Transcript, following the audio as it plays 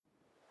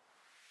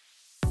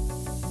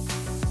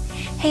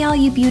Hey all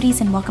you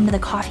beauties, and welcome to the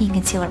Coffee and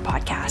Concealer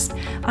podcast.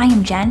 I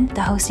am Jen,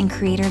 the host and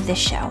creator of this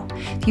show.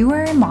 If you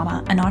are a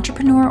mama, an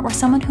entrepreneur, or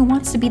someone who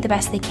wants to be the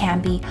best they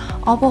can be,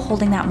 all while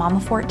holding that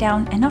mama fort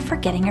down and not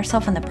forgetting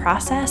yourself in the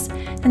process,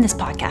 then this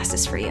podcast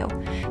is for you.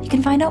 You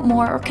can find out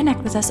more or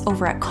connect with us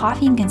over at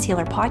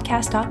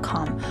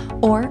coffeeandconcealerpodcast.com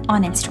or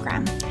on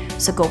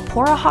Instagram. So go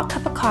pour a hot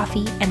cup of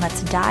coffee and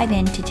let's dive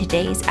into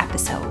today's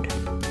episode.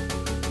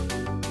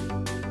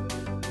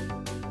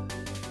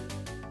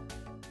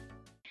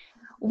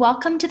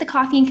 Welcome to the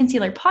Coffee and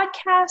Concealer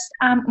podcast.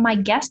 My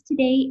guest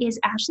today is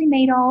Ashley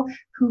Maydall,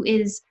 who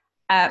is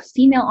a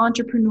female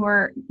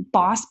entrepreneur,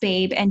 boss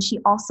babe, and she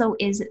also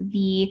is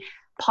the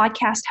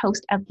podcast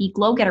host of the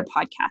Glow Getter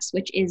podcast,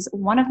 which is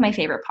one of my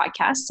favorite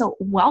podcasts. So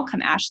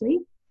welcome, Ashley.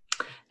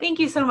 Thank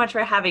you so much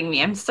for having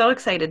me. I'm so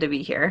excited to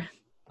be here.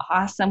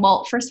 Awesome.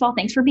 Well, first of all,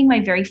 thanks for being my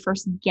very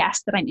first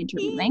guest that I'm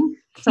interviewing.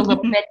 It's a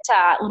little bit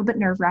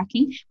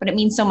nerve-wracking, but it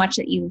means so much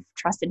that you've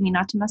trusted me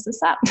not to mess this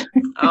up.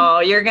 Oh,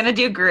 you're going to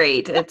do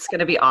great. It's going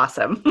to be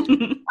awesome.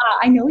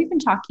 I know we've been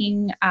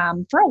talking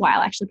for a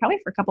while, actually, probably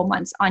for a couple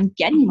months on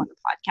getting you on the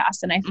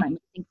podcast, and I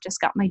finally just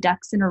got my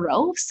ducks in a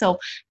row. So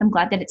I'm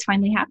glad that it's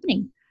finally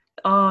happening.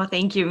 Oh,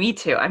 thank you. Me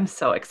too. I'm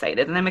so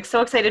excited. And I'm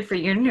so excited for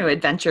your new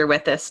adventure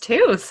with this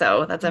too.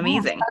 So that's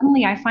amazing.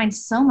 Suddenly I find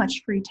so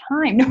much free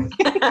time.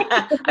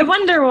 I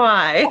wonder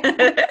why.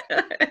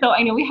 So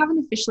I know we haven't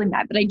officially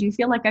met, but I do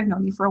feel like I've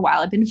known you for a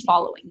while. I've been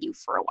following you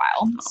for a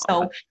while.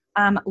 So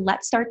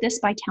let's start this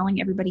by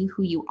telling everybody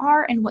who you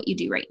are and what you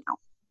do right now.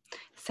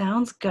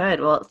 Sounds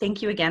good. Well,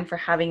 thank you again for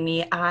having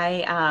me.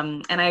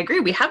 I agree.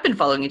 We have been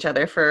following each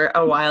other for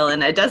a while,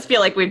 and it does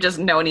feel like we've just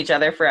known each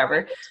other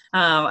forever.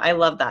 I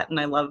love that. And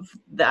I love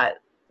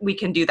that we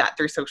can do that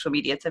through social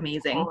media. It's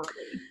amazing. Totally.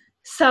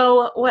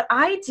 So what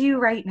I do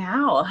right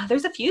now,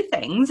 there's a few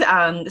things.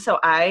 So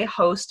I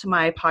host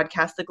my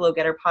podcast, the Glow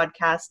Getter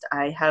podcast.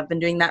 I have been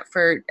doing that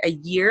for a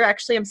year.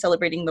 Actually, I'm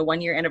celebrating the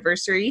 1-year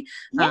anniversary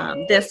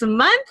this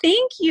month.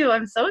 Thank you.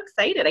 I'm so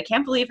excited. I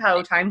can't believe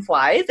how time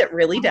flies. It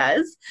really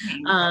does.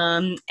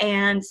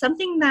 And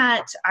something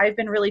that I've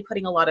been really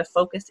putting a lot of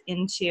focus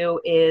into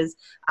is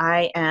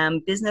I am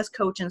business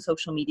coach and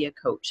social media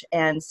coach.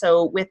 And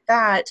so with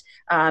that,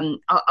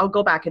 I'll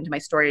go back into my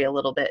story a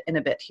little bit in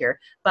a bit here,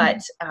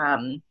 but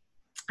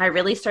I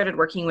really started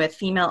working with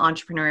female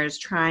entrepreneurs,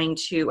 trying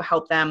to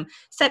help them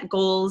set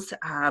goals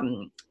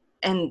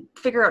and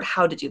figure out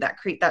how to do that,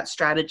 create that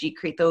strategy,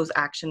 create those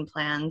action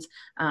plans,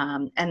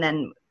 and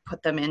then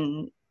put them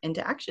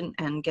into action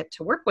and get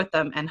to work with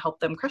them and help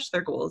them crush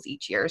their goals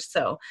each year.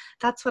 So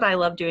that's what I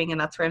love doing, and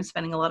that's where I'm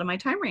spending a lot of my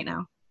time right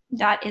now.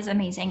 That is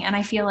amazing. And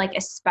I feel like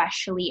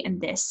especially in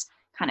this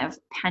kind of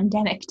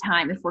pandemic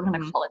time, if we're going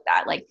to call it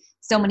that, like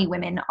so many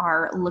women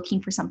are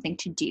looking for something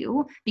to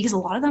do because a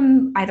lot of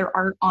them either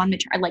are on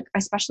like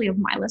especially of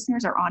my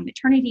listeners are on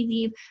maternity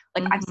leave.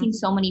 Like I've seen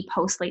so many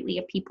posts lately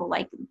of people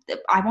like,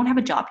 I won't have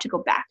a job to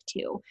go back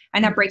to.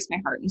 And that breaks my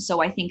heart. And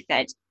so I think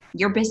that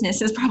your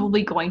business is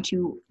probably going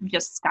to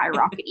just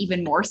skyrocket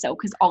even more so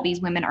because all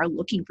these women are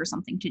looking for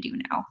something to do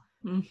now.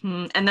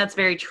 And that's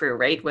very true,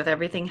 right? With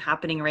everything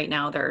happening right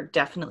now, there are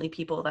definitely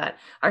people that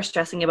are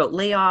stressing about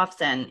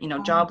layoffs and,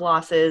 job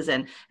losses,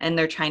 and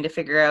they're trying to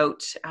figure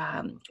out,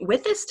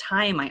 with this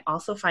time, I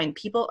also find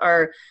people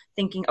are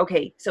thinking,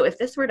 okay, so if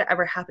this were to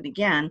ever happen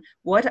again,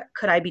 what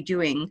could I be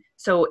doing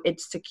so it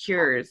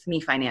secures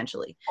me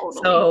financially?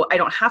 Totally. So I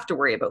don't have to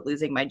worry about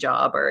losing my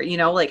job or,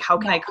 how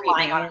can I create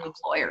my own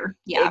employer?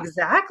 Yeah,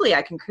 exactly.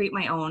 I can create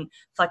my own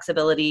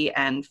flexibility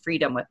and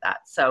freedom with that.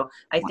 So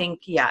I think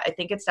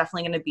it's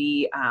definitely going to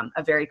be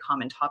a very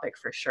common topic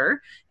for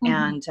sure.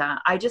 And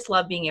I just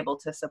love being able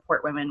to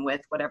support women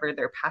with whatever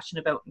they're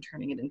passionate about and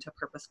turning it into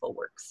purposeful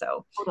work.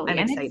 So totally. I'm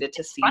excited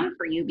to see. It's fun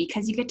for you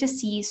because you get to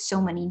see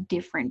so many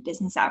different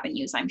business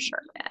avenues, I'm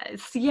sure.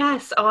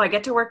 Yes. Oh, I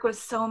get to work with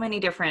so many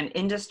different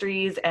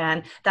industries,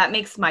 and that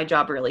makes my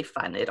job really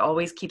fun. It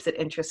always keeps it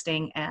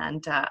interesting.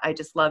 And I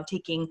just love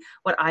taking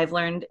what I've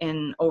learned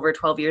in over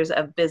 12 years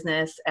of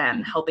business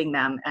and helping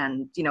them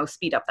and,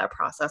 speed up that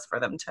process for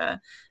them to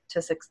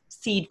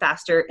succeed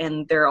faster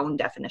in their own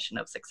definition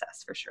of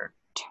success, for sure.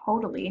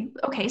 Totally.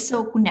 Okay.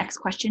 So next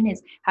question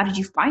is, how did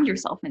you find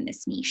yourself in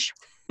this niche?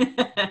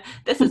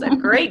 This is a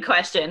great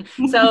question.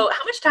 So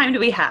how much time do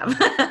we have?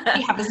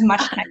 We have as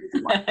much time as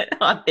you want.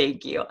 Oh,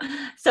 thank you.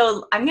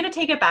 So I'm going to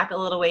take it back a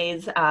little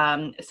ways.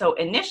 So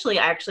initially,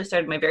 I actually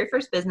started my very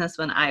first business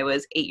when I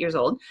was 8 years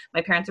old.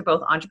 My parents are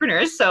both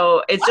entrepreneurs,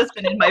 so it's just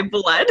been in my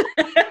blood.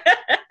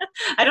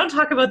 I don't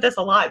talk about this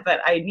a lot,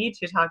 but I need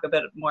to talk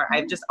about it more.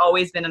 I've just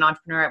always been an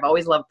entrepreneur. I've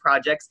always loved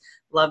projects,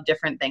 loved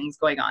different things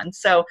going on.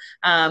 So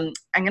I'm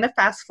going to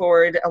fast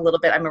forward a little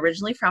bit. I'm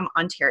originally from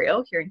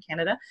Ontario here in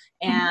Canada.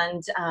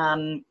 And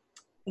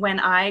when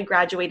I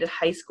graduated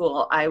high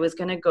school, I was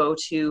going to go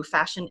to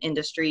fashion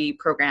industry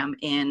program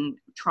in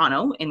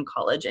Toronto in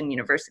college and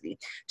university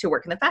to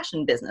work in the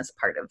fashion business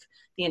part of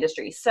the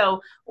industry.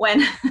 So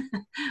when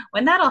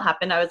when that all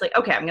happened, I was like,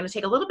 okay, I'm going to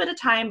take a little bit of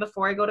time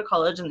before I go to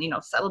college and,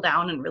 settle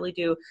down and really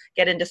do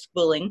get into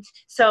schooling.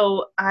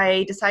 So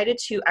I decided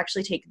to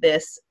actually take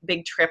this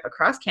big trip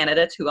across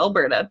Canada to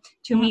Alberta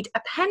to meet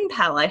a pen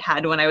pal I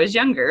had when I was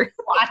younger.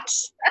 What?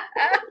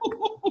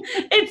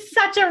 It's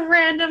such a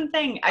random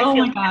thing. I Oh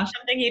feel my like gosh. that's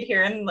something you'd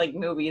hear in like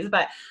movies.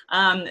 But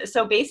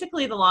so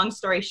basically the long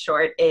story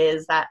short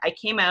is that I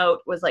came out,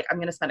 was like, I'm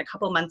going to spend a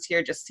couple months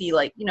here, just see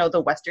like,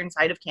 the western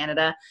side of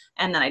Canada,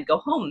 and then I'd go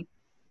home.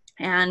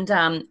 And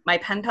my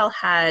pen pal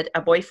had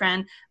a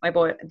boyfriend.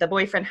 The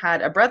boyfriend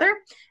had a brother,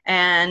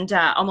 and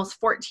almost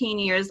 14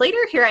 years later,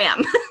 here I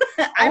am.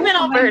 I'm in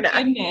Alberta.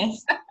 My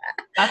goodness.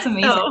 That's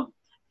amazing. So,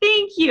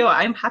 thank you.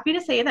 I'm happy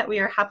to say that we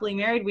are happily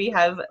married.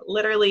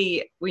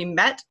 We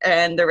met,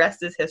 and the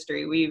rest is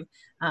history. We've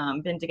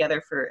been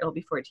together it'll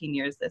be 14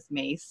 years this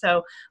May.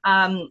 So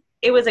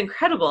it was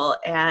incredible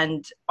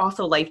and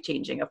also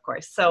life-changing, of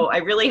course. So I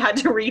really had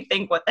to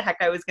rethink what the heck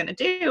I was going to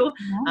do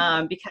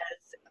because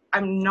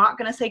I'm not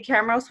going to say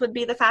Camrose would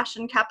be the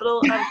fashion capital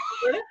of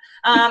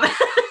Alberta.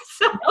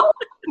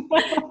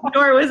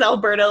 Nor was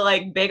Alberta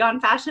like big on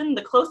fashion.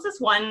 The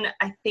closest one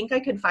I think I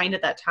could find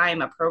at that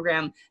time, a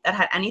program that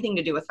had anything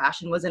to do with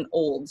fashion, was in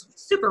Olds.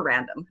 Super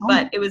random,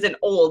 but it was in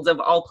Olds of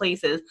all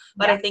places.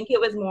 But I think it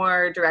was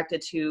more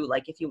directed to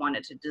like if you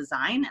wanted to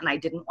design, and I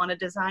didn't want to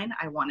design.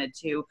 I wanted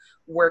to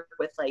work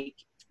with like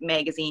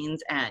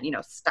magazines and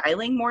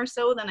styling more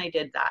so than I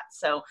did that.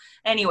 So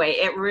anyway,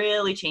 it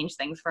really changed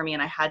things for me,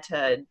 and I had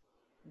to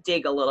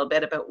dig a little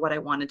bit about what I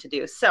wanted to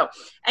do. So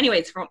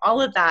anyways, from all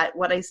of that,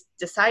 what I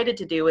decided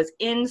to do was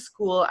in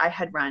school, I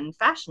had run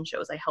fashion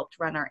shows. I helped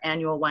run our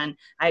annual one.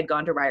 I had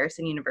gone to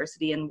Ryerson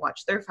University and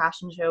watched their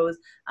fashion shows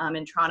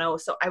in Toronto.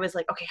 So I was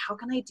like, okay, how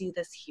can I do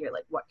this here?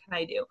 Like, what can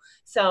I do?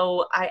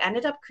 So I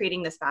ended up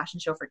creating this fashion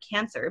show for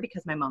cancer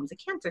because my mom's a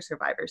cancer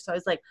survivor. So I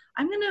was like,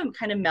 I'm going to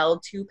kind of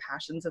meld two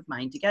passions of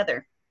mine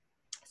together.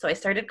 So I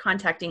started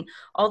contacting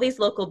all these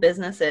local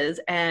businesses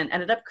and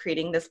ended up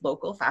creating this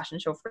local fashion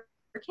show for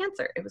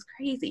cancer. It was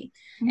crazy.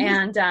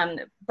 And,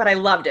 but I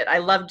loved it. I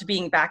loved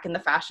being back in the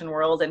fashion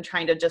world and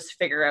trying to just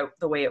figure out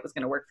the way it was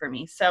going to work for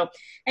me. So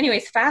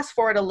anyways, fast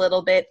forward a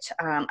little bit.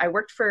 I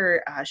worked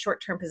for a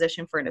short-term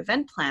position for an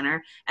event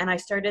planner, and I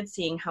started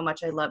seeing how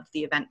much I loved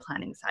the event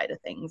planning side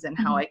of things and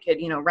how I could,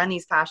 run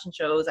these fashion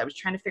shows. I was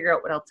trying to figure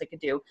out what else I could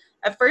do.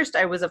 At first,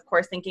 I was, of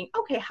course, thinking,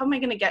 okay, how am I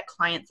going to get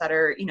clients that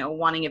are,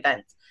 wanting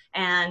events?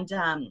 And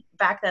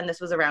back then,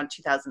 this was around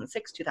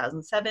 2006,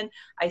 2007,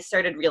 I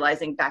started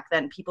realizing back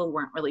then people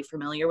weren't really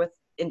familiar with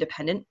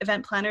independent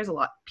event planners. A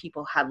lot of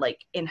people had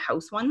like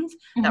in-house ones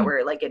that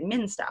were like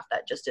admin staff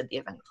that just did the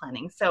event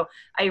planning. So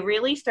I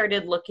really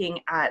started looking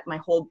at my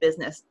whole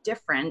business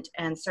different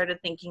and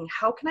started thinking,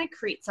 how can I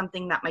create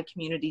something that my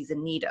community is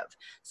in need of?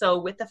 So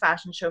with the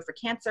fashion show for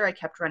cancer, I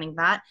kept running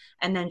that.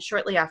 And then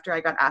shortly after, I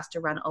got asked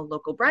to run a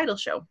local bridal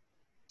show.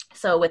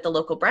 So with the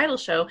local bridal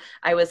show,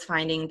 I was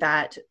finding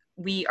that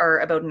we are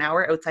about an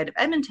hour outside of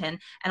Edmonton,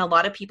 and a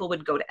lot of people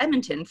would go to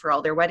Edmonton for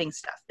all their wedding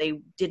stuff. They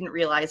didn't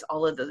realize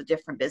all of the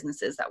different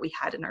businesses that we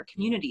had in our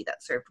community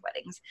that served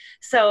weddings.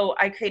 So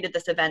I created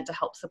this event to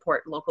help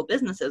support local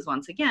businesses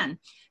once again.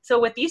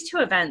 So with these two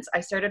events, I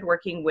started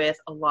working with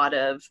a lot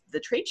of the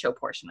trade show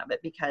portion of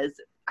it because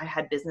I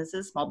had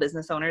businesses, small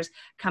business owners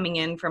coming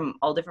in from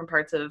all different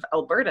parts of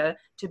Alberta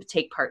to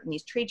take part in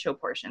these trade show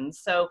portions.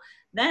 So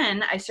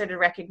then I started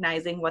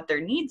recognizing what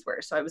their needs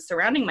were. So I was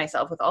surrounding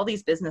myself with all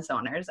these business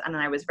owners, and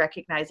I was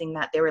recognizing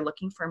that they were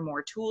looking for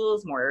more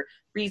tools, more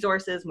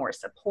resources, more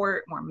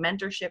support, more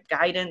mentorship,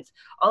 guidance,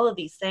 all of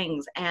these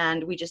things.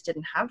 And we just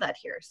didn't have that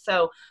here.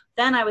 So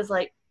then I was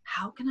like,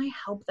 how can I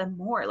help them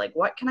more? Like,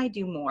 what can I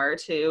do more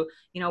to,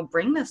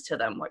 bring this to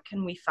them? What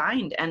can we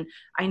find? And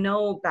I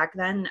know back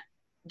then,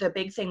 the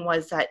big thing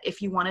was that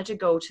if you wanted to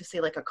go to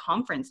say like a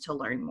conference to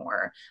learn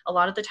more, a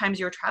lot of the times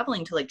you're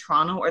traveling to like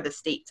Toronto or the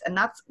States, and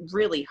that's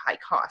really high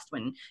cost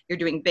when you're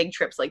doing big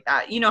trips like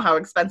that. You know how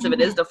expensive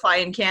it is to fly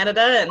in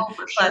Canada, and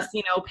plus,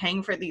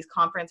 paying for these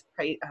conference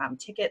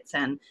tickets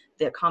and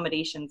the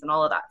accommodations and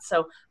all of that.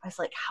 So I was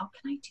like, how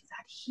can I do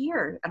that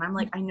here? And I'm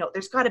like, I know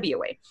there's got to be a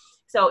way.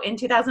 So in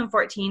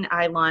 2014,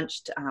 I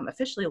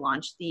officially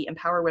launched the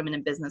Empower Women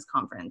in Business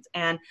Conference.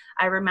 And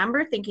I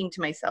remember thinking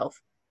to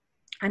myself,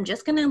 I'm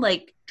just going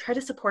to try to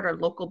support our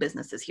local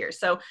businesses here.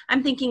 So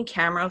I'm thinking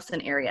Camrose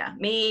and area,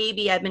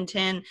 maybe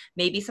Edmonton,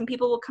 maybe some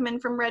people will come in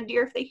from Red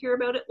Deer if they hear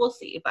about it. We'll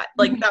see. But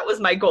that was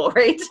my goal,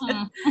 right?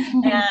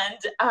 And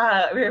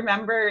I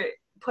remember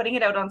putting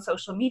it out on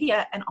social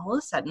media, and all of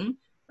a sudden,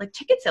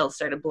 ticket sales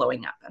started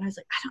blowing up. And I was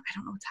like, I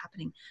don't know what's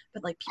happening,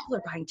 but people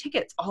are buying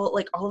tickets all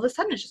of a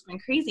sudden. It's just going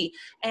crazy.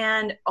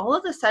 And all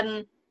of a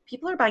sudden,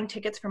 people are buying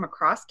tickets from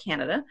across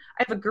Canada.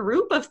 I have a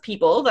group of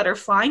people that are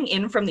flying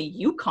in from the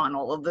Yukon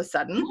all of a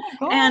sudden.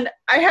 And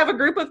I have a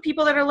group of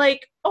people that are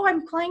like, oh,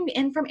 I'm flying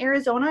in from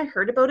Arizona. I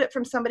heard about it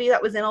from somebody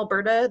that was in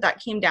Alberta that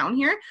came down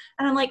here.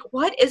 And I'm like,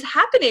 what is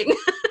happening?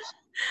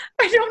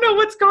 I don't know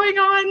what's going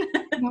on.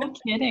 No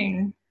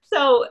kidding.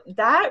 So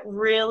that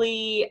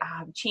really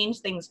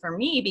changed things for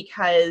me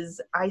because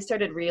I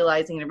started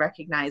realizing and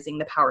recognizing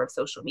the power of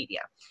social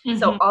media.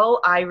 So all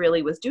I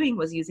really was doing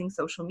was using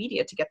social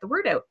media to get the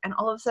word out. And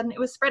all of a sudden it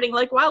was spreading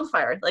like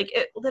wildfire. Like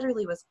it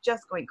literally was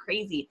just going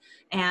crazy.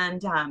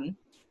 And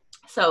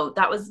so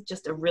that was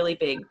just a really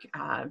big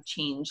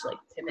change, like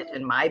pivot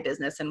in my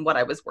business and what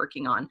I was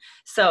working on.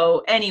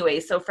 So anyway,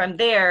 so from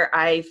there,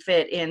 I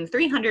fit in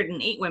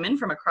 308 women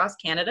from across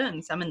Canada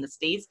and some in the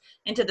States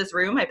into this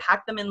room. I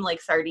packed them in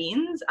like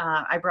sardines.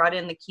 I brought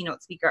in the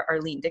keynote speaker,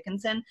 Arlene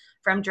Dickinson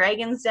from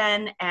Dragon's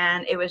Den,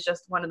 and it was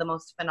just one of the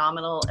most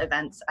phenomenal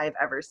events I've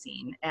ever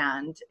seen.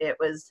 And it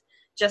was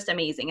just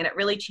amazing. And it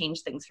really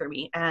changed things for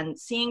me. And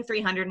seeing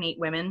 308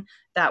 women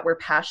that were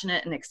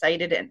passionate and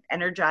excited and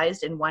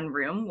energized in one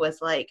room was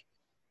like,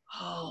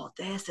 oh,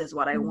 this is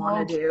what I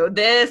want to do.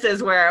 This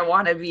is where I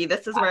want to be.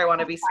 This is where I want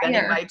to be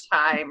spending my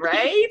time,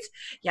 right?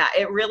 Yeah,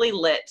 it really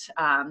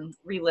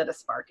relit a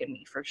spark in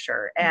me for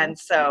sure. And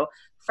so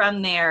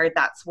from there,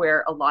 that's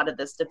where a lot of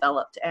this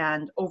developed.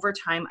 And over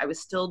time, I was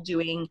still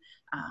doing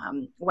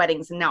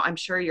weddings. And now I'm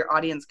sure your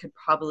audience could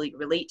probably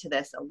relate to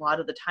this. A lot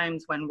of the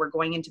times when we're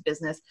going into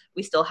business,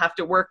 we still have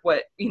to work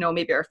what,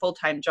 maybe our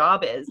full-time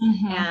job is.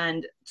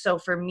 And so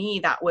for me,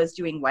 that was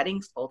doing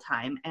weddings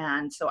full-time.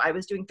 And so I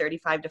was doing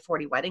 35 to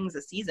 40 weddings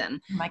a season.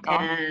 Oh my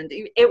God. And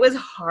it was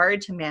hard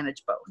to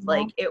manage both.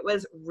 Like it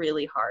was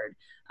really hard.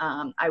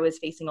 I was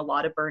facing a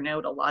lot of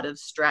burnout, a lot of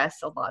stress,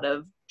 a lot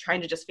of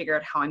trying to just figure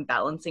out how I'm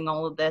balancing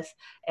all of this.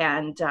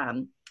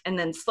 And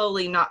then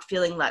slowly not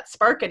feeling that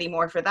spark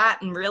anymore for that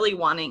and really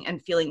wanting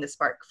and feeling the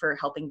spark for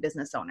helping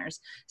business owners.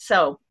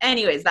 So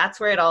anyways, that's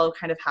where it all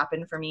kind of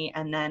happened for me.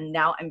 And then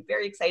now I'm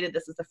very excited.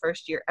 This is the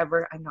first year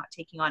ever I'm not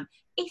taking on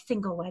a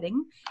single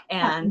wedding.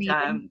 And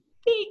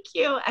thank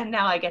you. And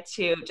now I get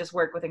to just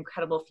work with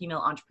incredible female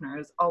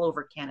entrepreneurs all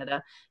over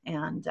Canada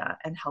and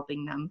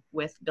helping them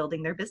with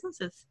building their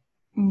businesses.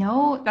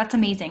 No, that's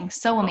amazing.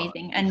 So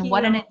amazing. And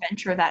what an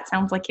adventure that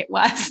sounds like it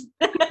was.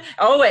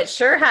 Oh, it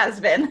sure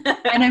has been.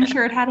 And I'm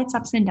sure it had its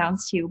ups and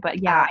downs too.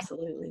 But yeah,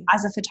 absolutely.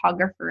 As a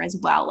photographer as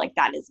well, like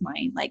that is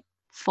my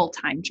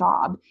full-time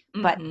job.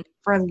 But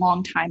for a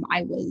long time,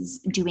 I was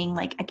doing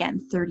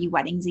 30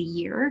 weddings a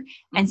year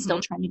and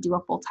still trying to do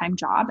a full-time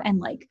job.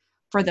 And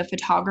for the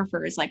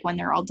photographers, when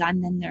they're all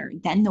done,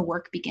 then the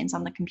work begins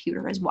on the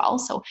computer as well.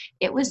 So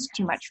it was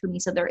too much for me.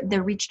 So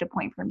there reached a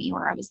point for me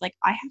where I was like,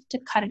 I have to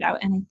cut it out.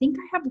 And I think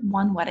I have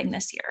one wedding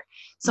this year.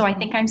 So I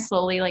think I'm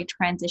slowly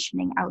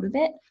transitioning out of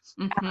it.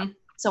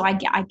 So I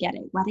get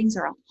it. Weddings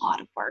are a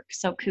lot of work.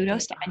 So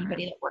kudos to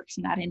anybody that works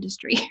in that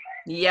industry.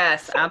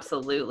 Yes,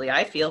 absolutely.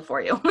 I feel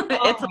for you.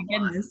 It's my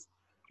goodness.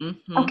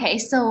 Okay.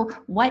 So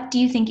what do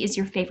you think is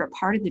your favorite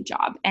part of the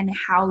job and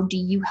how do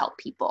you help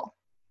people?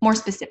 More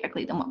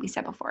specifically than what we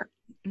said before.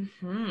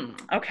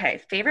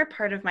 Okay. Favorite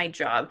part of my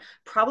job,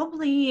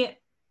 probably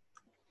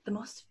the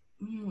most,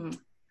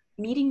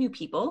 meeting new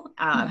people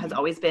has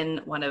always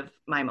been one of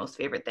my most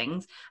favorite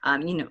things.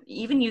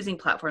 Even using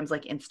platforms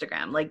like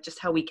Instagram, just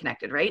how we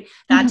connected, right?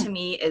 That to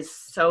me is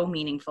so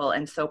meaningful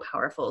and so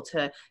powerful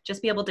to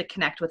just be able to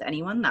connect with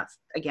anyone. That's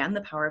again,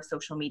 the power of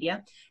social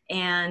media.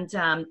 And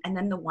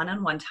then the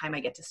one-on-one time I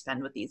get to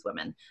spend with these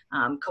women,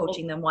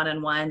 coaching them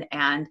one-on-one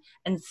and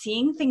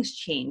seeing things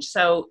change.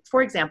 So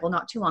for example,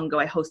 not too long ago,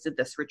 I hosted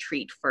this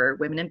retreat for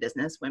women in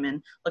business,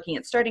 women looking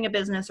at starting a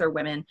business or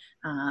women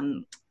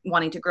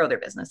wanting to grow their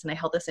business. And I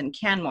held this in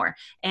Canmore,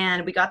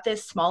 and we got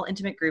this small,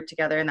 intimate group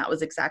together. And that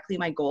was exactly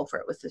my goal for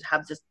it, was to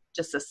have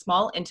just a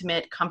small,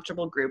 intimate,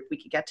 comfortable group.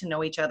 We could get to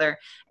know each other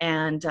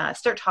and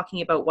start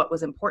talking about what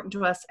was important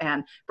to us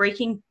and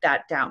breaking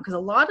that down. Because a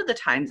lot of the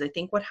times, I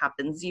think what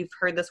happens, you've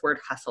heard this word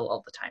hustle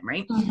all the time,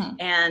 right?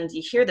 And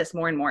you hear this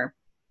more and more.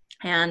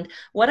 And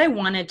what I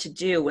wanted to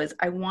do was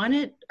I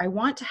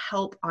want to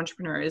help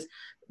entrepreneurs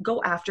go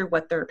after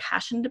what they're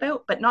passionate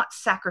about, but not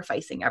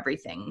sacrificing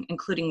everything,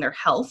 including their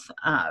health,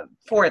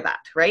 for that,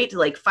 right?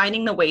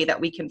 Finding the way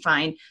that we can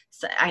find,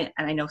 and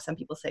I know some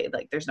people say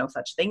there's no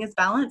such thing as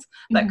balance,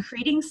 but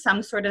creating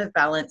some sort of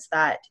balance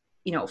that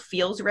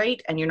feels right,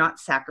 and you're not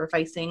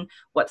sacrificing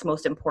what's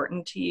most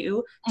important to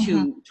you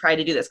to try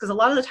to do this. Because a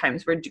lot of the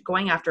times we're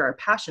going after our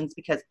passions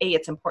because A,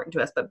 it's important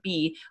to us, but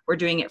B, we're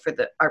doing it for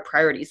our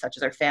priorities, such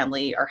as our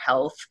family, our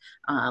health,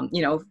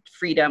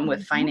 freedom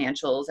with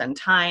financials and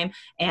time.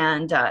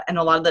 And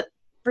a lot of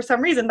for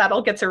some reason that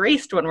all gets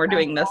erased when we're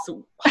doing this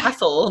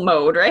hustle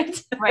mode, right?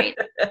 Right.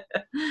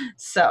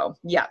 So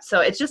yeah,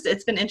 so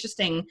it's been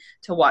interesting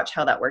to watch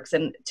how that works.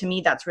 And to me,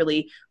 that's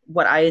really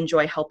what I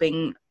enjoy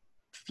helping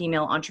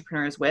female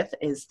entrepreneurs with,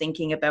 is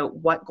thinking about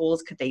what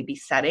goals could they be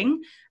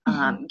setting,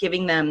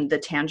 giving them the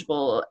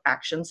tangible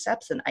action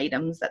steps and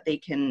items that they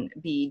can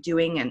be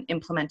doing and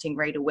implementing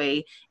right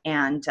away.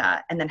 And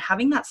then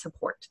having that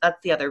support. That's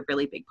the other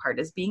really big part,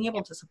 is being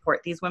able to support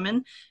these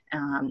women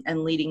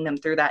and leading them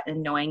through that,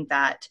 and knowing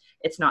that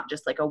it's not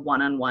just a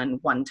one-on-one,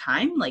 one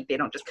time. They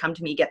don't just come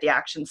to me, get the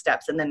action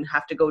steps, and then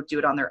have to go do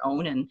it on their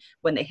own. And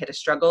when they hit a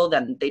struggle,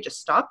 then they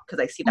just stop,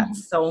 because I see that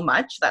so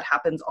much. That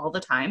happens all the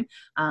time.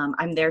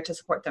 I'm there to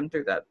support them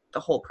through the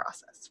whole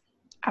process.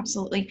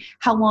 Absolutely.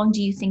 How long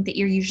do you think that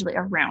you're usually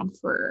around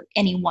for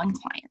any one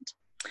client?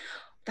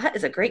 That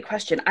is a great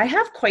question. I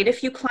have quite a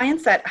few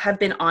clients that have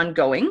been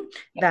ongoing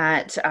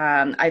that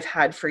I've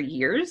had for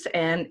years.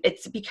 And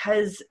it's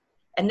because,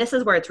 and this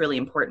is where it's really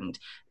important,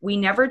 we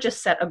never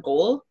just set a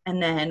goal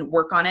and then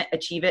work on it,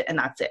 achieve it, and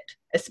that's it,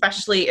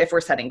 especially if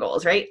we're setting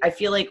goals, right? I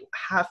feel like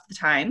half the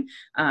time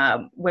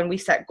when we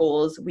set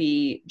goals,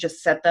 we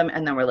just set them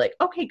and then we're like,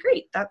 okay,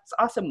 great, that's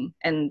awesome.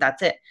 And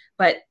that's it.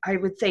 But I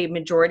would say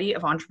majority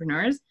of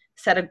entrepreneurs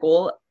set a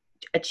goal,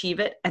 achieve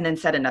it, and then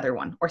set another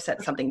one or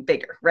set something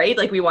bigger, right?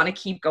 Like we want to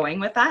keep going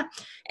with that.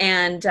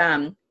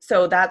 And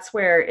so that's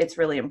where it's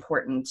really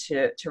important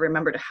to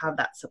remember to have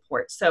that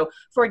support. So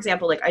for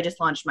example, like I just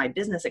launched my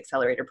business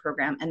accelerator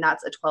program, and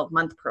that's a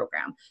 12-month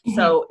program. Mm-hmm.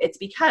 So it's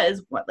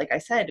because what, like I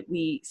said,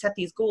 we set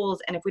these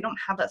goals, and if we don't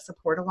have that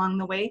support along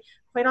the way,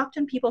 quite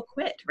often people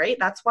quit, right?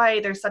 That's why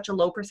there's such a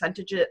low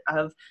percentage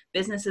of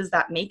businesses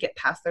that make it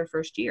past their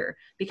first year,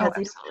 because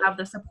they don't have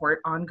the support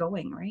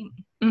ongoing, right?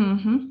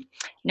 Mm-hmm.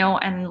 No,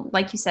 and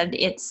like you said,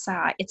 it's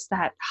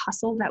that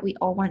hustle that we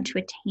all want to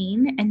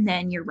attain. And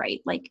then you're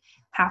right, like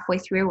halfway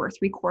through or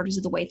 3/4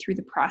 of the way through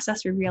the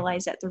process, we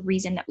realize that the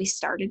reason that we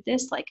started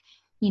this, like,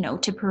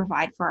 to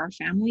provide for our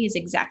family is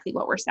exactly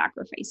what we're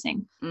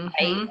sacrificing. Mm-hmm.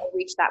 I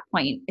reached that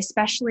point,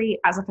 especially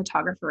as a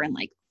photographer in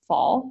like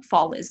fall.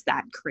 Fall is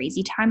that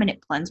crazy time and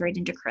it blends right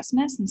into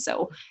Christmas. And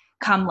so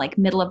come like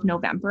middle of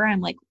November,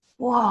 I'm like,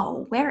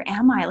 whoa, where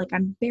am I? Like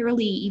I'm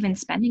barely even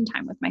spending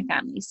time with my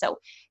family. So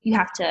you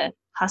have to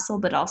hustle,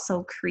 but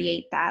also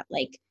create that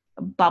like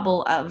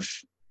bubble of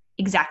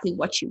exactly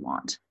what you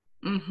want.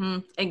 Mm-hmm,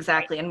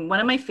 exactly. And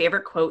one of my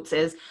favorite quotes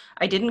is,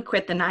 I didn't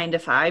quit the 9 to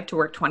 5 to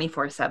work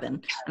 24/7.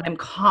 And I'm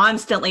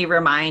constantly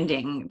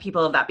reminding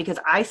people of that because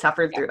I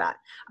suffered through that.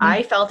 Mm-hmm.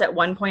 I felt at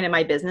one point in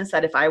my business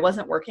that if I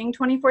wasn't working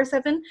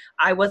 24/7,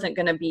 I wasn't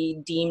going to be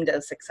deemed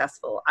as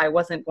successful. I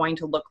wasn't going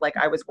to look like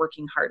I was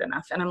working hard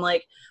enough. And I'm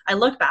like, I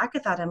look back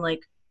at that, I'm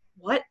like,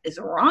 what is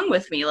wrong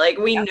with me? Like,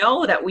 we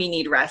know that we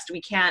need rest.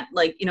 We can't,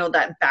 like,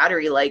 that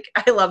battery, like,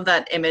 I love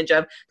that image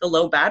of the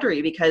low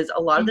battery, because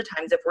a lot of the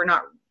times if we're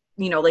not,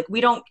 like we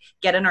don't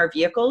get in our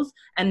vehicles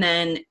and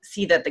then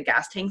see that the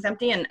gas tank's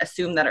empty and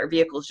assume that our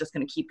vehicle is just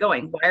going to keep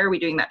going. Why are we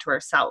doing that to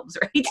ourselves,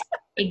 right?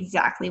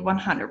 Exactly,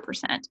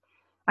 100%.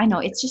 I know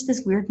it's just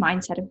this weird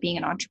mindset of being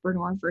an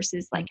entrepreneur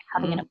versus like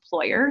having an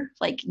employer.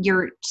 Like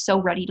you're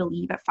so ready to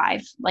leave at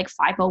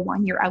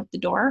 5:01, you're out the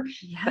door.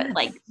 Yes. But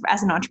like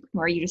as an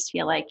entrepreneur, you just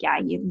feel like, yeah,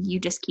 you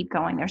just keep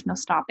going. There's no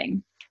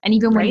stopping. And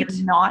even when you're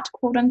not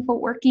quote unquote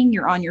working,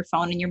 you're on your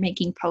phone and you're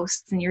making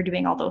posts and you're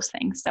doing all those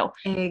things. So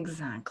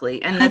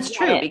exactly. And that's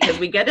true, because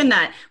we get in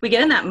that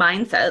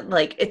mindset.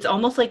 Like it's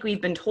almost like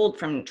we've been told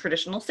from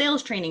traditional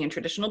sales training and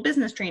traditional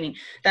business training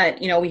that,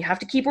 we have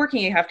to keep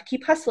working. You have to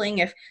keep hustling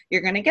if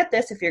you're going to get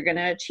this, if you're going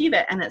to achieve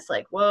it. And it's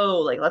like, whoa,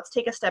 like let's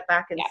take a step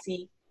back and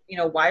see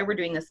why we're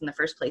doing this in the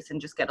first place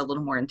and just get a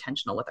little more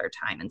intentional with our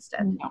time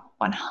instead. No,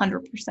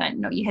 100%.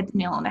 No, you hit the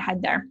nail on the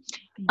head there.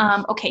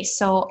 Okay.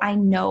 So I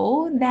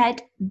know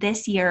that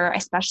this year,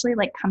 especially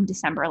like come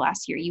December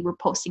last year, you were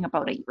posting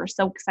about it. You were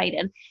so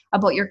excited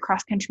about your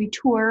cross-country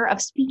tour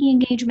of speaking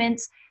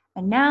engagements.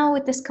 And now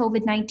with this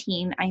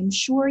COVID-19, I'm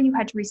sure you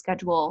had to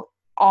reschedule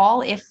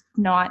all, if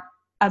not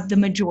of the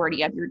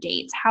majority of your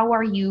dates. How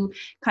are you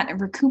kind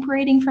of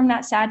recuperating from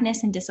that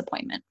sadness and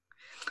disappointment?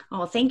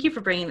 Oh, thank you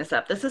for bringing this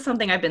up. This is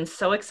something I've been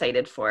so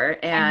excited for.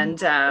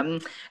 And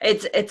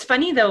it's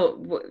funny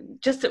though,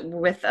 just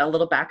with a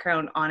little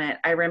background on it,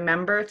 I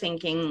remember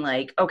thinking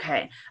like,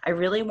 okay, I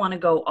really want to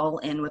go all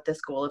in with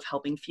this goal of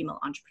helping female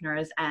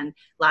entrepreneurs. And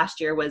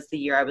last year was the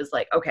year I was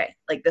like, okay,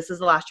 like this is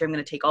the last year I'm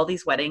going to take all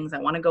these weddings. I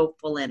want to go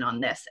full in on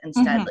this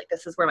instead. Mm-hmm. Like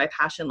this is where my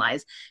passion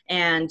lies.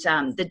 And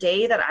the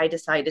day that I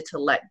decided to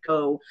let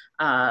go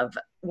of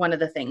one of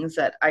the things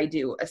that I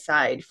do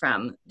aside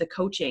from the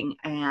coaching,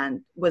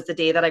 and was the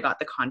day that I got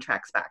the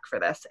contracts back for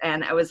this.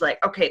 And I was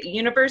like, okay, the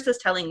universe is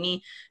telling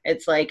me,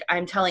 it's like,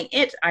 I'm telling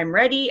it, I'm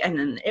ready. And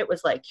then it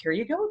was like, here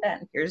you go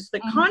then. Here's the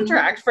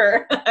contract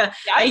for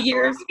a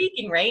year of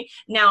speaking, right?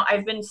 Now,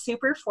 I've been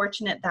super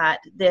fortunate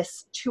that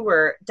this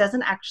tour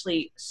doesn't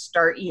actually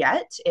start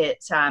yet.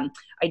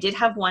 I did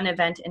have one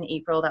event in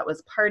April that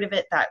was part of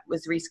it that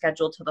was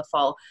rescheduled to the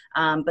fall.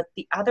 But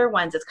the other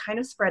ones, it's kind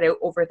of spread out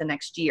over the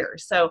next year.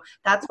 So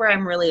that's where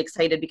I'm really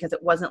excited, because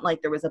it wasn't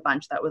like there was a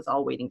bunch that was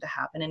all waiting to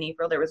happen in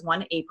April. There was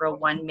one April,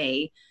 one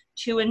May,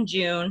 2 in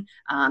June.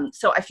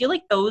 So I feel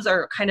like those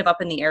are kind of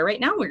up in the air right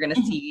now. We're going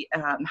to see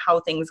how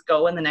things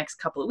go in the next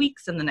couple of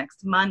weeks, in the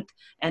next month,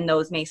 and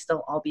those may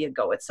still all be a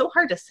go. It's so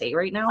hard to say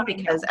right now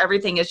because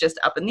everything is just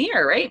up in the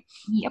air, right?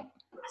 Yep.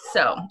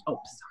 So,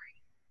 sorry.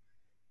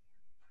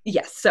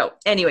 Yes. So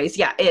anyways,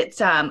 yeah, it's,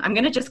 I'm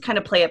going to just kind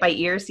of play it by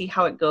ear, see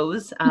how it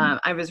goes.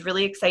 I was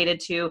really excited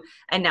to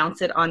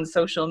announce it on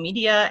social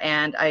media,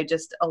 and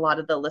a lot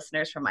of the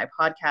listeners from my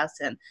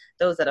podcast and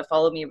those that have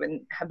followed me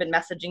have been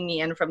messaging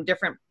me in from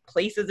different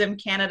places in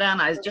Canada.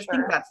 And I just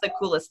think that's the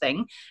coolest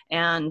thing.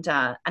 And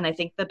I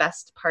think the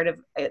best part of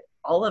it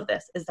all of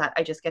this is that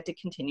I just get to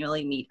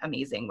continually meet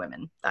amazing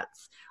women.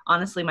 That's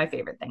honestly my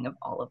favorite thing of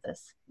all of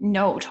this.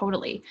 No,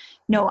 totally.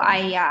 No,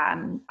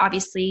 I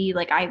obviously,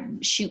 like, I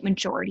shoot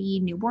majority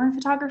newborn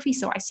photography,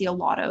 so I see a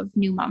lot of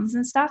new moms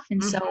and stuff.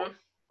 And so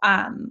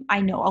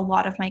I know a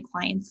lot of my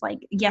clients, like,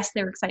 yes,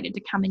 they're excited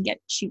to come and get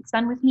shoots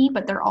done with me,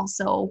 but they're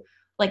also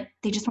like,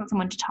 they just want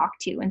someone to talk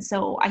to. And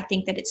so I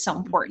think that it's so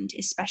important,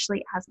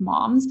 especially as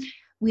moms.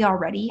 We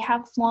already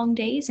have long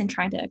days, and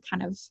trying to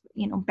kind of,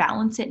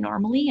 balance it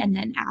normally and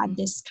then add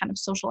this kind of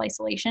social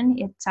isolation.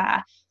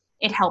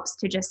 It helps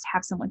to just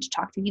have someone to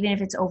talk to, even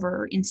if it's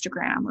over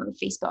Instagram or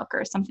Facebook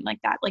or something like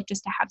that. Like,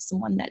 just to have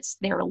someone that's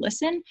there to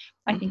listen,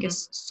 I think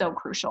is so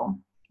crucial.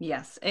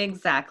 Yes,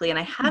 exactly. And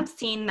I have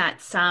seen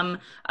that some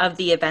of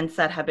the events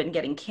that have been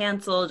getting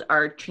canceled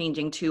are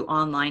changing to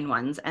online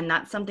ones. And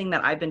that's something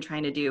that I've been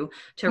trying to do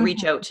to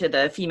reach out to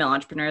the female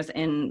entrepreneurs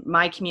in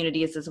my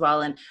communities as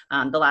well. And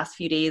the last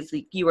few days,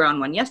 you were on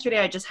one yesterday,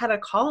 I just had a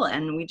call,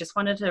 and we just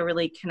wanted to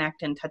really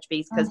connect and touch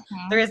base, because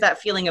there is that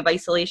feeling of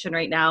isolation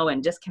right now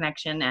and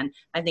disconnection. And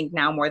I think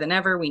now more than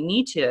ever, we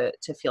need to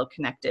feel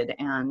connected.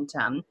 And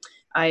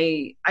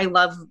I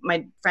love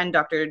my friend,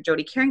 Dr.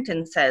 Jody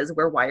Carrington, says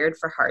we're wired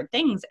for hard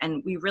things,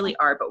 and we really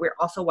are, but we're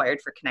also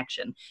wired for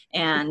connection.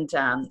 And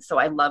so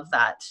I love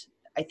that.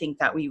 I think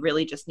that we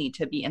really just need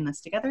to be in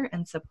this together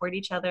and support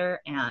each other.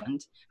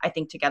 And I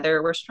think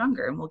together we're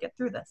stronger and we'll get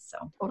through this.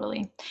 So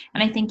totally.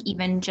 And I think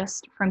even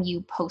just from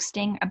you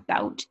posting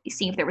about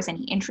seeing if there was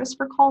any interest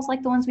for calls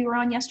like the ones we were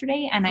on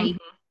yesterday. And I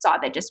saw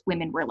that just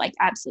women were like,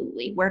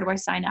 absolutely. Where do I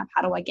sign up?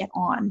 How do I get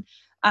on?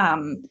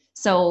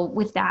 So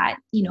with that,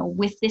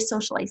 with this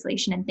social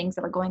isolation and things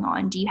that are going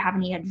on, do you have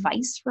any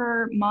advice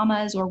for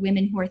mamas or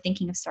women who are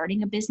thinking of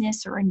starting a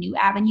business or a new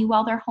avenue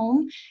while they're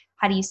home?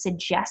 How do you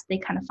suggest they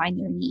kind of find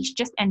their niche?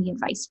 Just any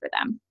advice for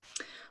them?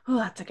 Oh,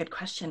 that's a good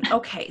question.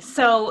 Okay.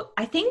 So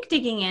I think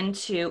digging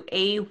into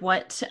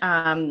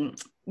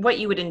what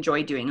you would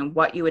enjoy doing and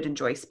what you would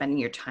enjoy spending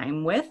your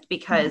time with,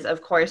 because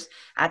of course,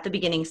 at the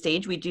beginning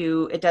stage,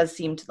 it does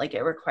seem like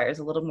it requires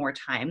a little more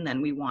time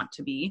than we want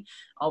to be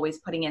always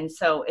putting in.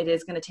 So it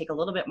is going to take a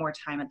little bit more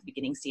time at the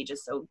beginning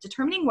stages. So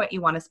determining what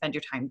you want to spend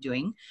your time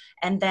doing.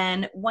 And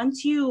then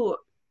once you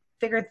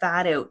figure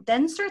that out,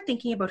 then start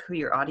thinking about who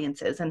your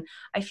audience is. And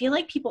I feel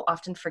like people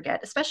often forget,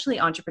 especially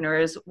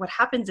entrepreneurs, what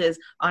happens is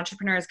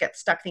entrepreneurs get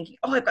stuck thinking,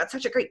 oh, I've got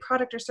such a great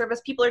product or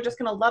service, people are just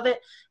going to love it.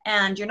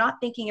 And you're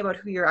not thinking about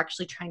who you're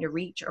actually trying to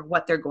reach or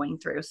what they're going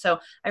through. So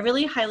I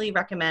really highly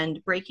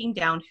recommend breaking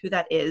down who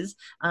that is.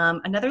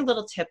 Another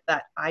little tip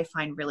that I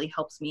find really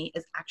helps me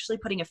is actually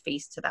putting a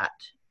face to that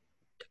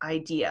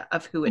idea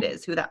of who it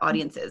is, who that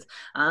audience is.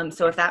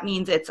 So if that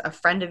means it's a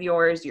friend of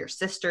yours, your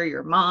sister,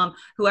 your mom,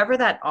 whoever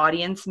that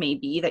audience may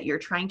be that you're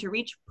trying to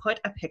reach, put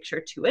a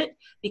picture to it,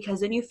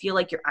 because then you feel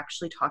like you're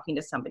actually talking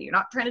to somebody. You're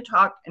not trying to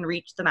talk and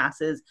reach the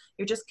masses.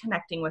 You're just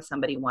connecting with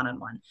somebody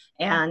one-on-one.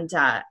 And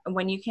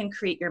when you can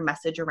create your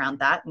message around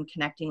that and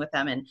connecting with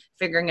them and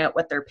figuring out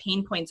what their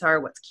pain points are,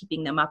 what's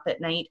keeping them up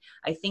at night,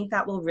 I think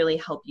that will really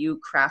help you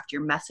craft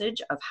your message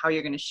of how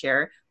you're going to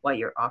share what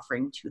you're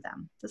offering to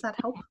them. Does that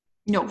help?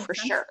 No, for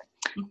sure.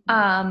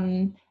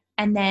 And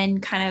then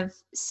kind of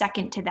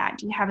second to that,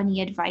 do you have any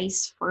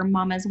advice for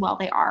mamas while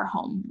they are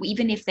home,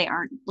 even if they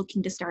aren't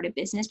looking to start a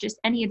business, just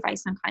any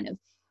advice on kind of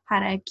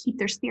how to keep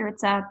their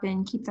spirits up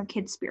and keep their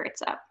kids'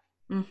 spirits up?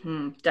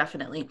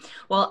 Definitely.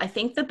 Well, I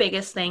think the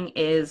biggest thing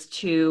is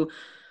to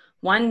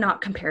not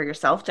compare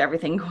yourself to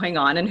everything going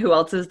on and who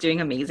else is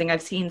doing amazing.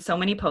 I've seen so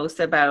many posts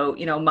about,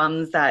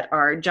 moms that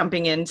are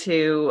jumping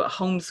into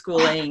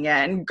homeschooling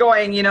and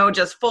going,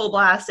 just full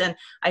blast. And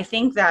I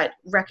think that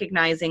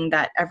recognizing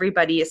that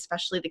everybody,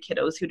 especially the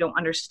kiddos who don't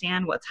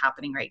understand what's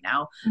happening right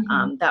now,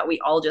 that we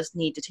all just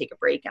need to take a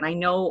break. And I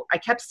know I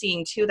kept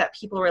seeing too that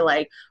people were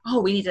like, oh,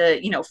 we need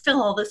to,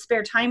 fill all this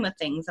spare time with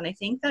things. And I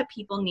think that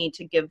people need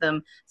to give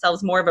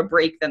themselves more of a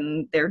break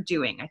than they're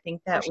doing. I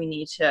think that we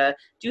need to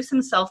do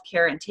some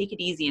self-care and take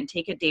it easy and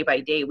take it day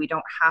by day. We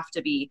don't have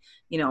to be,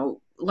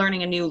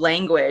 learning a new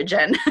language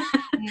and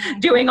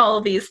doing all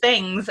of these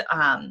things.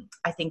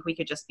 I think we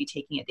could just be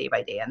taking it day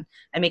by day and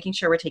making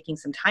sure we're taking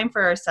some time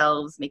for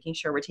ourselves, making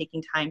sure we're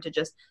taking time to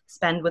just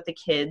spend with the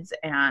kids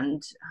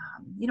and,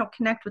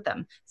 connect with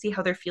them, see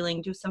how they're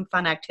feeling, do some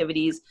fun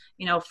activities,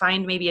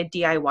 find maybe a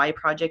DIY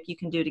project you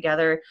can do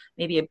together,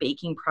 maybe a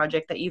baking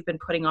project that you've been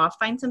putting off,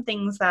 find some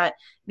things that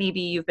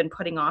maybe you've been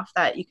putting off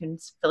that you can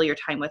fill your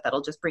time with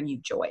that'll just bring you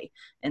joy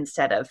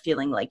instead of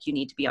feeling like you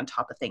need to be on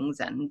top of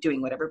things and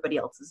doing what everybody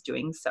else is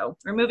doing. So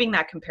removing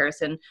that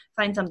comparison,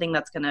 find something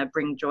that's going to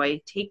bring joy,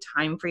 take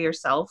time for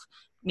yourself,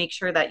 make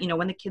sure that,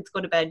 when the kids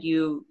go to bed,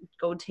 you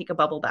go take a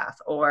bubble bath,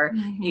 or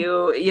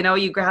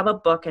you grab a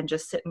book and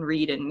just sit and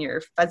read in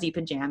your fuzzy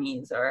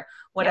pajamas or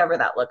whatever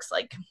that looks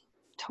like.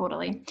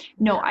 Totally.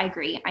 No, I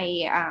agree.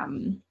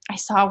 I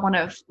saw one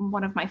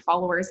of my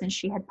followers, and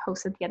she had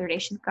posted the other day,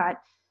 she's got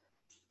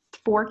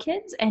 4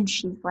 kids, and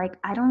she's like,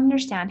 I don't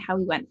understand how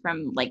we went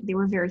from, like, they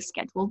were very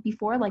scheduled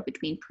before, like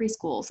between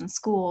preschools and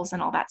schools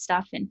and all that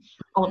stuff, and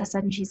all of a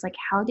sudden she's like,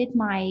 how did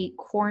my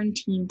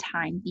quarantine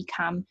time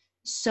become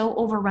so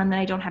overrun that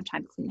I don't have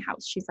time to clean the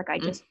house. She's like,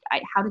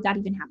 how did that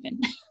even happen?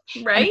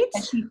 Right.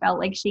 And she felt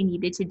like she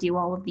needed to do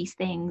all of these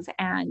things.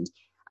 And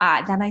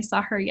then I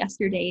saw her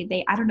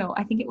yesterday. I don't know,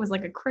 I think it was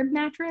like a crib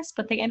mattress,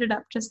 but they ended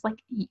up just like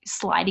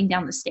sliding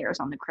down the stairs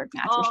on the crib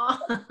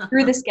mattress.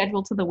 Threw the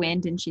schedule to the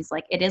wind, and she's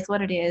like, it is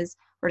what it is.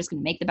 We're just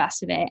going to make the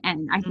best of it.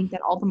 And I think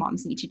that all the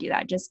moms need to do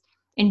that. Just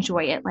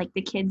enjoy it. Like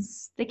the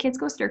kids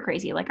go stir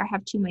crazy. Like I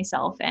have two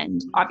myself,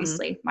 and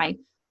obviously my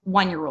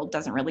 1-year-old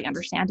doesn't really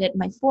understand it.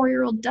 My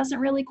 4-year-old doesn't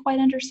really quite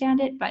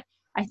understand it, but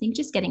I think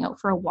just getting out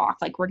for a walk,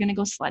 like we're going to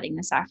go sledding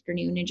this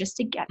afternoon, and just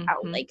to get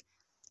out, like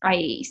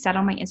I said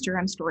on my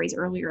Instagram stories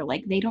earlier,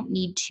 like they don't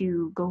need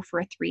to go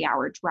for a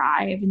 3-hour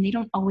drive, and they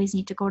don't always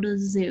need to go to the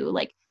zoo.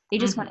 Like they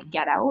just want to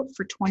get out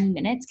for 20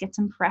 minutes, get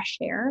some fresh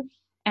air,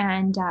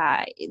 and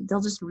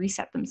they'll just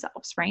reset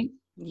themselves, right?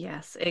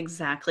 Yes,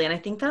 exactly. And I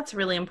think that's a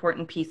really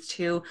important piece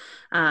too,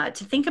 to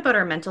think about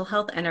our mental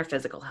health and our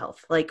physical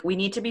health. Like we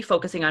need to be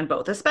focusing on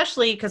both,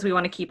 especially because we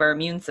want to keep our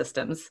immune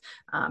systems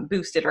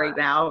boosted right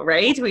now,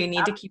 right? We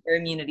need to keep our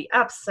immunity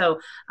up. So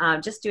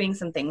just doing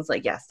some things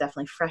like, yes,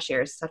 definitely fresh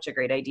air is such a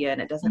great idea.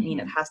 And it doesn't mean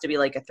it has to be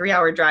like a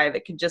 3-hour drive.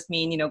 It could just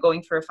mean,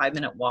 going for a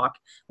 5-minute walk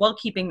while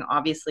keeping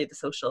obviously the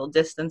social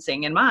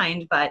distancing in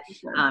mind, but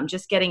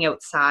just getting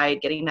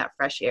outside, getting that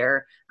fresh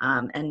air,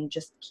 and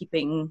just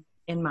keeping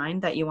in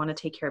mind that you want to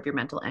take care of your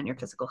mental and your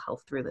physical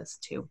health through this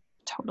too.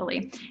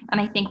 Totally. And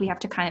I think we have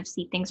to kind of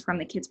see things from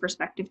the kids'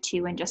 perspective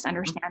too, and just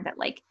understand that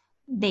like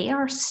they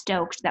are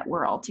stoked that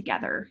we're all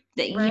together.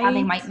 That yeah,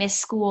 they might miss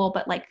school,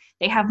 but like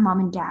they have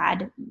mom and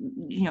dad,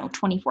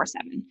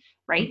 24/7,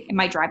 right? It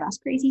might drive us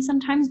crazy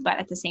sometimes, but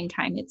at the same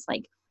time, it's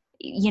like,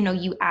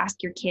 you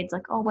ask your kids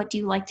like, oh, what do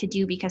you like to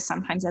do? Because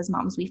sometimes as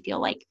moms, we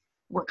feel like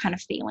we're kind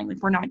of failing,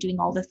 like we're not doing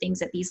all the things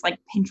that these like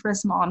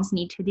Pinterest moms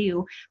need to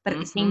do. But at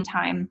the same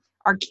time,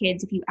 our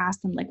kids, if you ask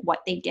them like what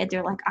they did,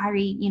 they're like, I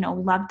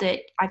loved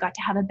it. I got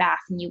to have a bath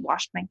and you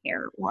washed my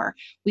hair, or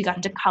we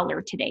got to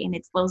color today. And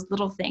it's those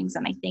little things.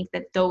 And I think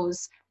that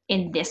those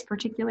in this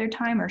particular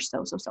time are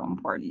so, so, so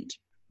important.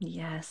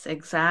 Yes,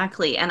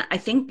 exactly. And I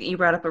think you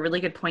brought up a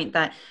really good point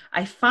that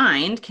I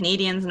find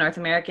Canadians, North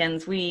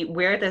Americans, we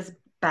wear this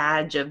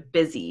badge of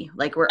busy.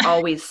 Like we're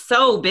always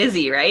so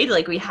busy, right?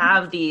 Like we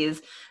have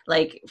these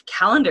like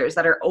calendars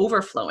that are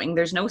overflowing.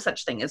 There's no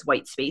such thing as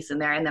white space in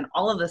there. And then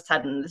all of a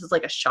sudden, this is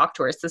like a shock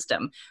to our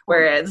system.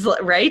 Whereas,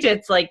 right,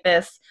 it's like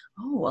this,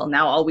 oh, well,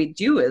 now all we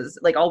do is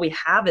like, all we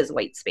have is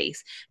white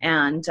space.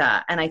 And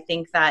I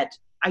think that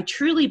I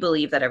truly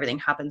believe that everything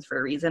happens for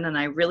a reason. And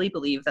I really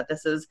believe that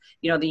this is,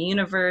 the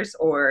universe,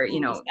 or,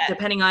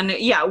 depending on,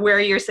 where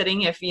you're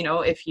sitting, if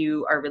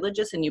you are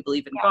religious and you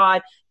believe in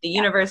God, the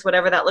universe,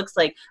 whatever that looks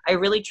like, I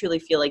really truly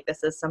feel like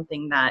this is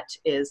something that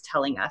is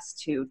telling us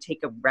to take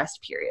a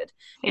rest period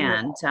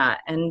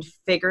and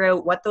figure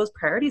out what those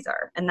priorities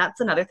are. And that's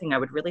another thing I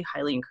would really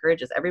highly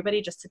encourage, is everybody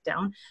just sit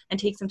down and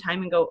take some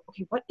time and go,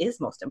 okay, what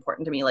is most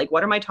important to me? Like,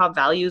 what are my top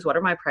values? What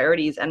are my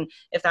priorities? And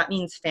if that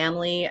means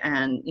family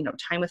and,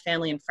 time with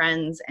family and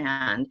friends,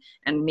 and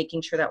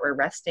making sure that we're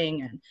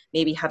resting and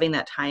maybe having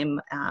that time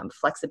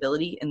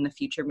flexibility in the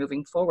future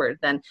moving forward,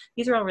 then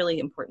these are all really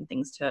important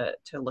things to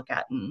look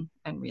at and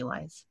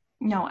realize.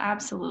 No,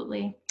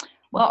 absolutely.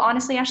 Well,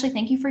 honestly, Ashley,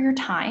 thank you for your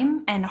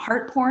time and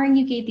heart pouring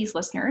you gave these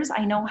listeners.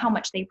 I know how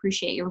much they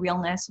appreciate your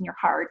realness and your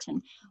heart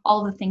and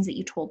all the things that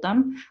you told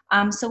them.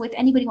 So if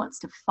anybody wants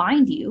to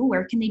find you,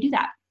 where can they do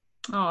that?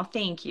 Oh,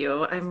 thank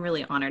you. I'm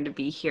really honored to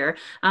be here.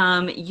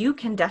 You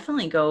can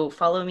definitely go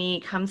follow me,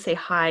 come say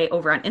hi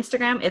over on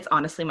Instagram. It's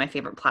honestly my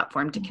favorite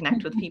platform to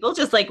connect with people,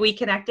 just like we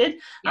connected.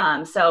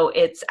 So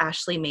it's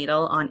Ashley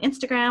Madel on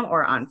Instagram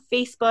or on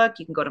Facebook.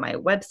 You can go to my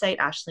website,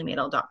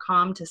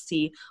 ashleymadel.com, to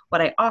see what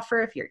I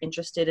offer. If you're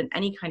interested in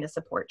any kind of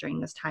support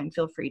during this time,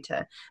 feel free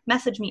to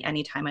message me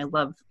anytime. I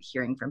love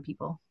hearing from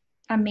people.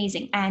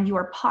 Amazing. And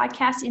your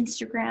podcast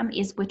Instagram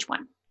is which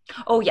one?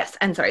 Oh, yes.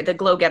 And sorry, the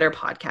Glow Getter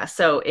podcast.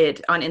 So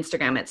on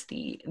Instagram, it's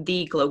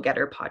the Glow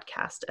Getter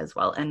podcast as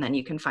well. And then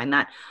you can find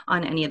that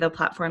on any of the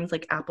platforms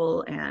like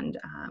Apple and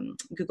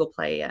Google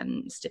Play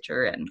and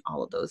Stitcher and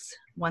all of those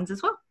ones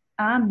as well.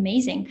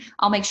 Amazing.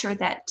 I'll make sure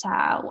that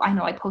I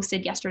know I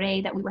posted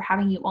yesterday that we were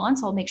having you on,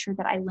 so I'll make sure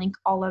that I link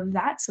all of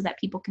that so that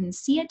people can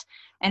see it,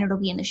 and it'll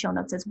be in the show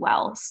notes as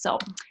well. So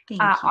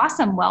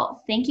awesome.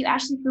 Well, thank you,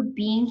 Ashley, for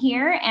being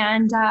here.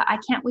 And I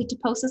can't wait to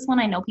post this one.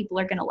 I know people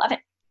are going to love it.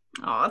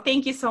 Oh,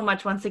 thank you so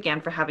much once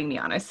again for having me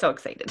on. I'm so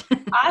excited.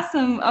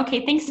 Awesome.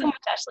 Okay. Thanks so much,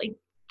 Ashley.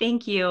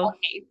 Thank you.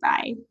 Okay.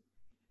 Bye.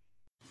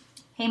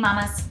 Hey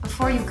mamas,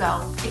 before you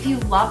go, if you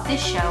love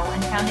this show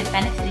and found it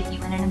benefited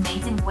you in an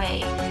amazing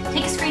way,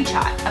 take a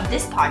screenshot of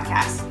this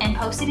podcast and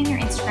post it in your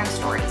Instagram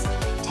stories.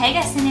 Tag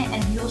us in it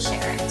and we will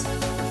share it.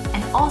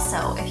 And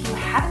also, if you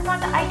haven't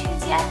gone to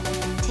iTunes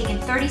yet, taken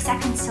 30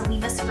 seconds to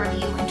leave us a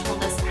review and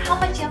told us how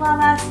much you love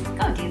us,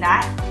 go do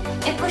that.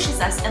 It pushes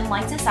us and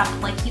lights us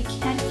up like you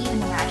can't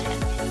even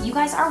imagine. You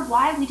guys are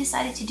why we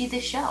decided to do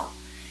this show.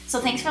 So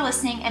thanks for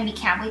listening, and we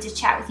can't wait to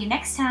chat with you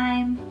next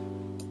time.